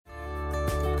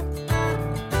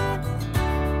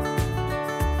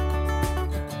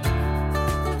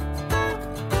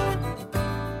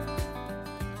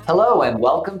Hello, and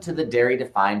welcome to the Dairy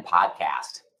Defined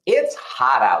podcast. It's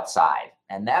hot outside,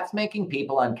 and that's making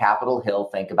people on Capitol Hill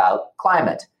think about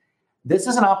climate. This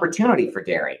is an opportunity for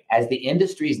dairy, as the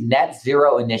industry's net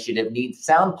zero initiative needs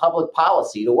sound public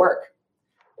policy to work.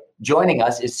 Joining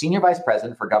us is Senior Vice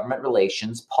President for Government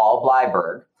Relations, Paul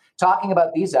Bleiberg, talking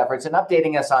about these efforts and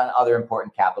updating us on other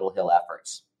important Capitol Hill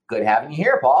efforts. Good having you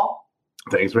here, Paul.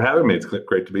 Thanks for having me. It's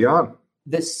great to be on.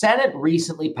 The Senate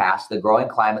recently passed the Growing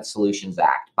Climate Solutions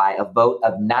Act by a vote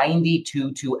of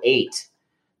 92-8.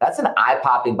 That's an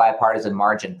eye-popping bipartisan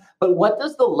margin. But what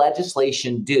does the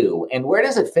legislation do, and where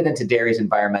does it fit into dairy's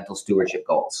environmental stewardship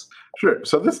goals? Sure.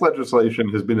 So this legislation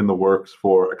has been in the works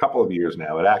for a couple of years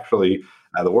now.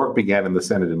 The work began in the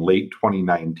Senate in late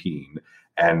 2019.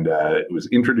 And it was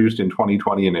introduced in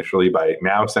 2020 initially by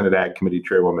now Senate Ag Committee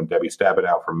Chairwoman Debbie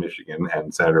Stabenow from Michigan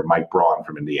and Senator Mike Braun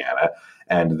from Indiana.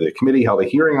 And the committee held a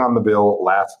hearing on the bill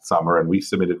last summer, and we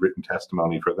submitted written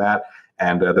testimony for that.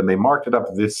 And then they marked it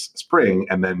up this spring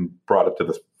and then brought it to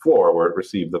the floor where it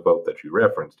received the vote that you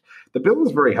referenced. The bill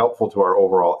is very helpful to our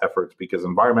overall efforts because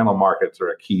environmental markets are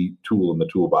a key tool in the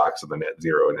toolbox of the Net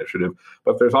Zero Initiative.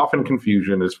 But there's often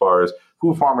confusion as far as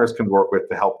who farmers can work with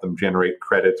to help them generate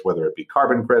credits, whether it be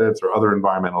carbon credits or other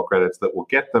environmental credits that will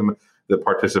get them the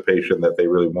participation that they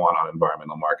really want on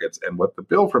environmental markets. And what the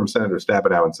bill from Senator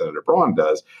Stabenow and Senator Braun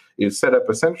does is set up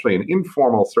essentially an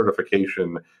informal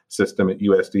certification system at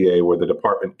USDA where the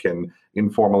department can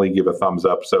informally give a thumbs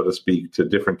up, so to speak, to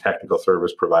different technical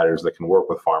service providers that can work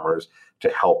with farmers to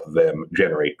help them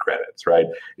generate credits, right?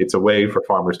 It's a way for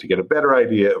farmers to get a better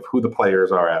idea of who the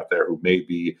players are out there who may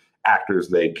be actors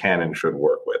they can and should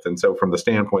work with. And so from the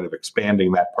standpoint of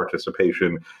expanding that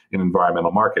participation in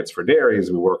environmental markets for dairy, as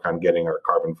we work on getting our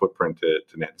carbon footprint to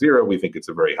net zero, we think it's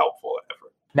a very helpful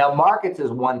effort. Now, markets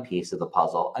is one piece of the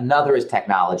puzzle. Another is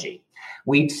technology.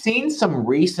 We've seen some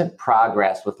recent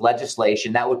progress with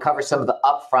legislation that would cover some of the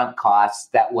upfront costs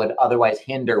that would otherwise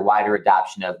hinder wider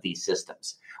adoption of these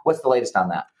systems. What's the latest on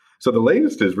that? So the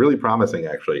latest is really promising,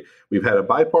 actually. We've had a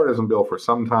bipartisan bill for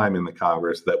some time in the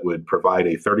Congress that would provide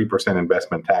a 30%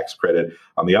 investment tax credit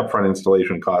on the upfront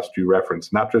installation cost you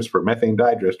referenced, not just for methane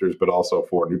digesters, but also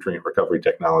for nutrient recovery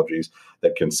technologies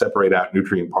that can separate out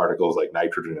nutrient particles like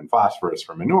nitrogen and phosphorus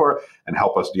from manure and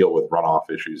help us deal with runoff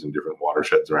issues in different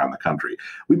watersheds around the country.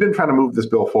 We've been trying to move this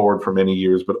bill forward for many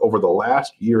years, but over the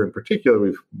last year in particular,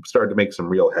 we've started to make some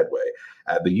real headway.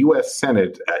 The U.S.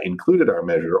 Senate included our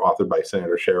measure, authored by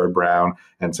Senator Sherrod Brown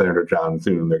and Senator John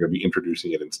Thune. They're going to be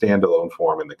introducing it in standalone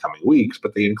form in the coming weeks,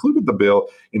 but they included the bill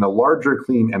in a larger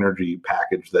clean energy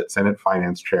package that Senate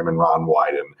Finance Chairman Ron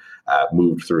Wyden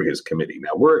moved through his committee.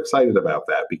 Now, we're excited about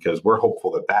that because we're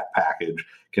hopeful that that package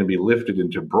can be lifted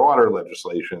into broader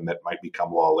legislation that might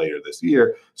become law later this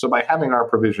year. So by having our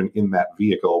provision in that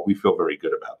vehicle, we feel very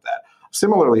good about that.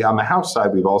 Similarly, on the House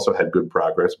side, we've also had good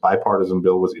progress. Bipartisan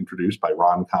bill was introduced by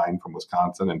Ron Kind from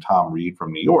Wisconsin and Tom Reed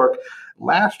from New York.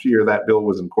 Last year, that bill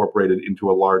was incorporated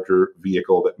into a larger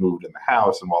vehicle that moved in the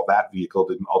House. And while that vehicle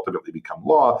didn't ultimately become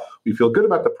law, we feel good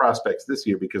about the prospects this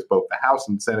year because both the House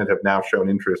and Senate have now shown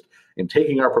interest in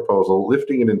taking our proposal,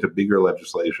 lifting it into bigger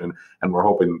legislation, and we're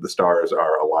hoping the stars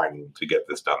are aligning to get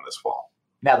this done this fall.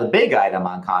 Now, the big item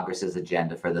on Congress's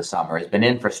agenda for the summer has been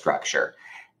infrastructure.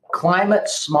 Climate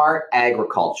smart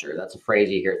agriculture, that's a phrase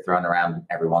you hear thrown around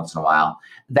every once in a while.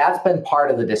 That's been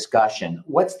part of the discussion.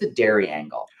 What's the dairy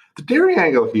angle? The dairy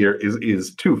angle here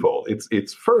is twofold.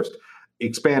 It's first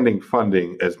expanding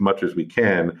funding as much as we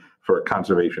can for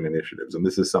conservation initiatives. And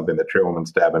this is something that Chairwoman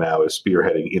Stabenow is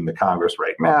spearheading in the Congress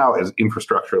right now as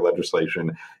infrastructure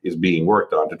legislation is being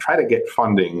worked on to try to get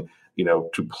funding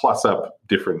to plus up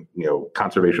different,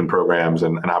 conservation programs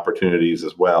and opportunities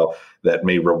as well that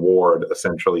may reward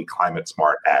essentially climate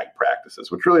smart ag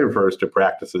practices, which really refers to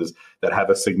practices that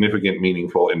have a significant,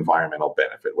 meaningful environmental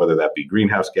benefit, whether that be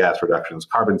greenhouse gas reductions,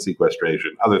 carbon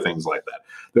sequestration, other things like that.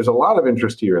 There's a lot of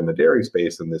interest here in the dairy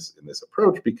space in this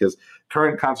approach because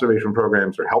current conservation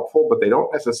programs are helpful, but they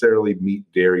don't necessarily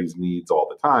meet dairy's needs all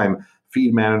the time.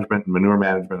 Feed management and manure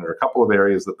management are a couple of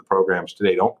areas that the programs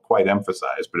today don't quite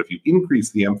emphasize. But if you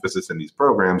increase the emphasis in these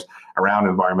programs around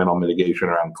environmental mitigation,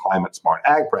 around climate smart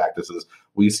ag practices,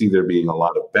 we see there being a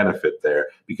lot of benefit there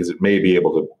because it may be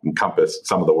able to encompass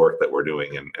some of the work that we're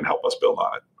doing and help us build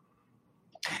on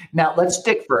it. Now, let's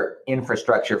stick for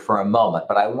infrastructure for a moment,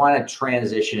 but I want to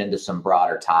transition into some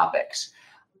broader topics.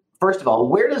 First of all,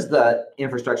 where does the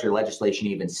infrastructure legislation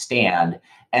even stand,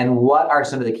 and what are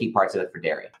some of the key parts of it for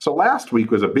dairy? So last week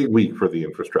was a big week for the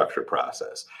infrastructure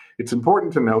process. It's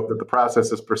important to note that the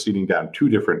process is proceeding down two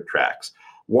different tracks.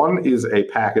 One is a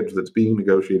package that's being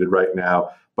negotiated right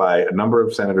now by a number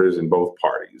of senators in both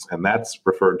parties. parties. And that's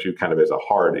referred to kind of as a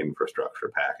hard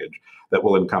infrastructure package that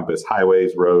will encompass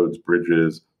highways, roads,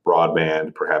 bridges,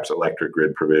 broadband, perhaps electric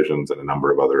grid provisions, and a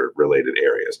number of other related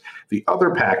areas. The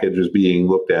other package is being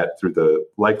looked at through the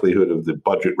likelihood of the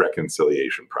budget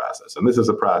reconciliation process. And this is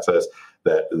a process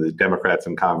that the Democrats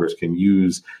in Congress can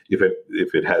use if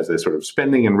it has a sort of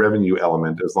spending and revenue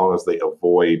element, as long as they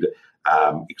avoid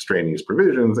extraneous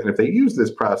provisions. And if they use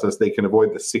this process, they can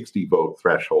avoid the 60 vote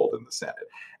threshold in the Senate.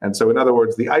 And so, in other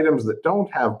words, the items that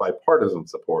don't have bipartisan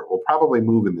support will probably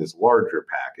move in this larger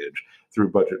package through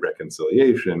budget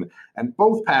reconciliation. And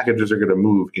both packages are going to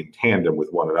move in tandem with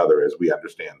one another as we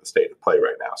understand the state of play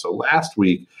right now. So last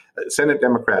week, Senate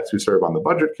Democrats who serve on the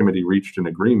Budget Committee reached an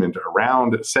agreement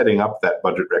around setting up that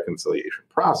budget reconciliation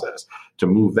process to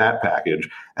move that package.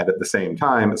 And at the same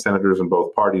time, senators in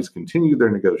both parties continue their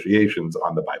negotiations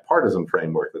on the bipartisan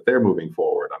framework that they're moving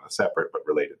forward on a separate but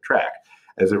related track.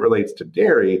 As it relates to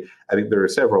dairy, I think there are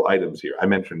several items here. I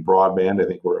mentioned broadband. I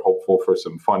think we're hopeful for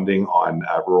some funding on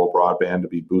rural broadband to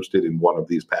be boosted in one of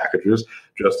these packages,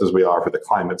 just as we are for the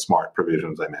climate smart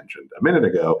provisions I mentioned a minute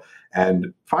ago.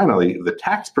 And finally, the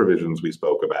tax provisions we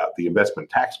spoke about, the investment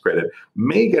tax credit,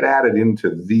 may get added into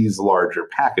these larger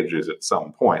packages at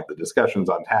some point. The discussions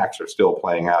on tax are still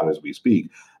playing out as we speak,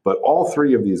 but all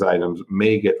three of these items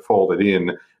may get folded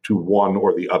in to one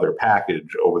or the other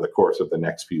package over the course of the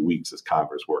next few weeks as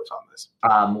Congress works on this.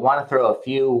 Want to throw a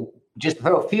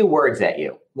few words at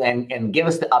you and give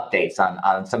us the updates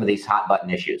on some of these hot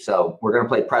button issues. So we're going to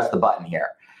play press the button here.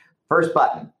 First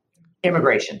button,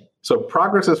 immigration. So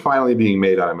progress is finally being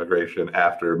made on immigration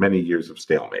after many years of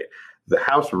stalemate. The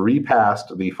House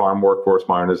repassed the Farm Workforce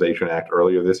Modernization Act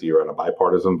earlier this year on a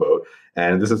bipartisan vote.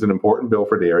 And this is an important bill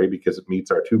for dairy because it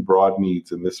meets our two broad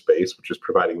needs in this space, which is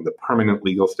providing the permanent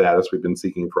legal status we've been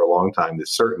seeking for a long time,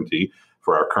 this certainty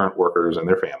for our current workers and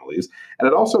their families. And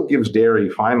it also gives dairy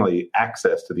finally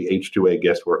access to the H-2A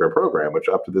guest worker program, which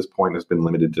up to this point has been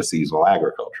limited to seasonal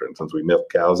agriculture. And since we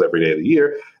milk cows every day of the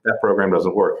year, that program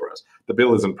doesn't work for us. The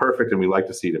bill isn't perfect, and we like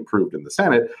to see it improved in the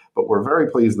Senate, but we're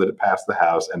very pleased that it passed the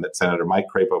House and that Senator Mike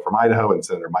Crapo from Idaho and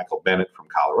Senator Michael Bennet from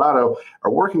Colorado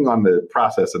are working on the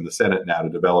process in the Senate now to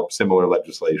develop similar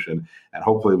legislation, and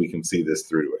hopefully we can see this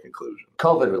through to a conclusion.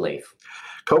 COVID relief.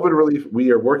 COVID relief, we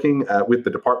are working with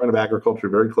the Department of Agriculture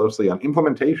very closely on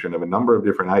implementation of a number of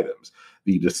different items.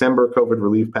 The December COVID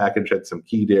relief package had some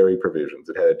key dairy provisions.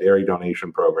 It had a dairy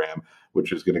donation program,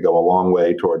 which is going to go a long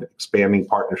way toward expanding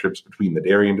partnerships between the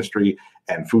dairy industry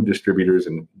and food distributors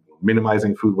and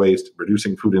minimizing food waste,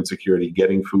 reducing food insecurity,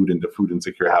 getting food into food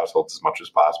insecure households as much as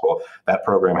possible. That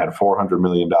program had $400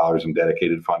 million in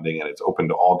dedicated funding, and it's open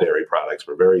to all dairy products.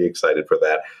 We're very excited for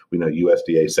that. We know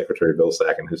USDA Secretary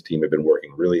Vilsack and his team have been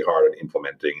working really hard on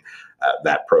implementing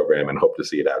that program and hope to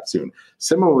see it out soon.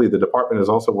 Similarly, the department is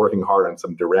also working hard on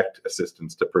some direct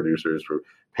assistance to producers for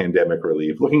pandemic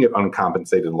relief, looking at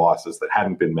uncompensated losses that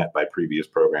hadn't been met by previous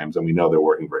programs, and we know they're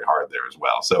working very hard there as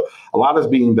well. So a lot is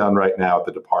being done right now at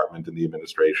the department and the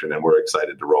administration, and we're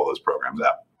excited to roll those programs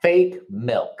out. Fake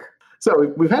milk.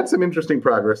 So we've had some interesting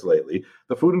progress lately.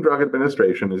 The Food and Drug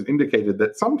Administration has indicated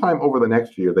that sometime over the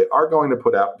next year, they are going to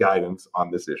put out guidance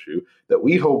on this issue that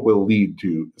we hope will lead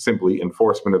to simply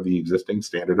enforcement of the existing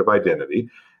standard of identity.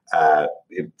 At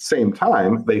the same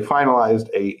time, they finalized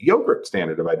a yogurt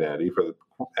standard of identity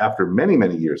after many,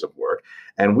 many years of work.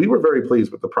 And we were very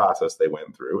pleased with the process they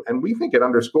went through. And we think it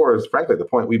underscores, frankly, the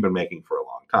point we've been making for a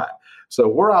long time. So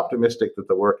we're optimistic that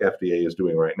the work FDA is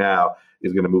doing right now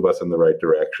is going to move us in the right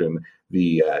direction.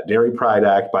 The Dairy Pride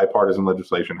Act, bipartisan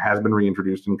legislation, has been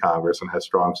reintroduced in Congress and has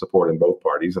strong support in both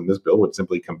parties. And this bill would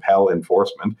simply compel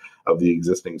enforcement of the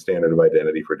existing standard of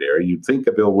identity for dairy. You'd think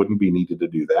a bill wouldn't be needed to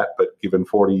do that, but given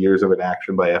 40 years of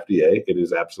inaction by FDA, it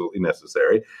is absolutely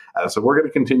necessary. So we're going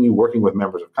to continue working with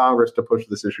members of Congress to push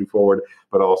this issue forward,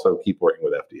 but also keep working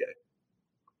with FDA.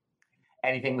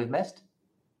 Anything we've missed?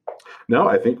 No,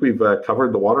 I think we've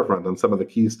covered the waterfront on some of the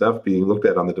key stuff being looked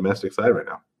at on the domestic side right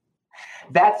now.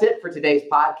 That's it for today's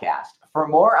podcast. For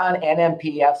more on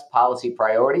NMPF's policy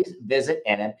priorities, visit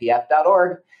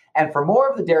nmpf.org. And for more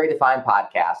of the Dairy Defined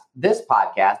podcast, this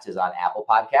podcast is on Apple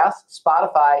Podcasts,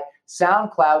 Spotify,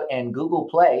 SoundCloud, and Google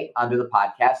Play under the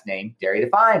podcast name Dairy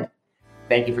Defined.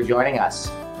 Thank you for joining us.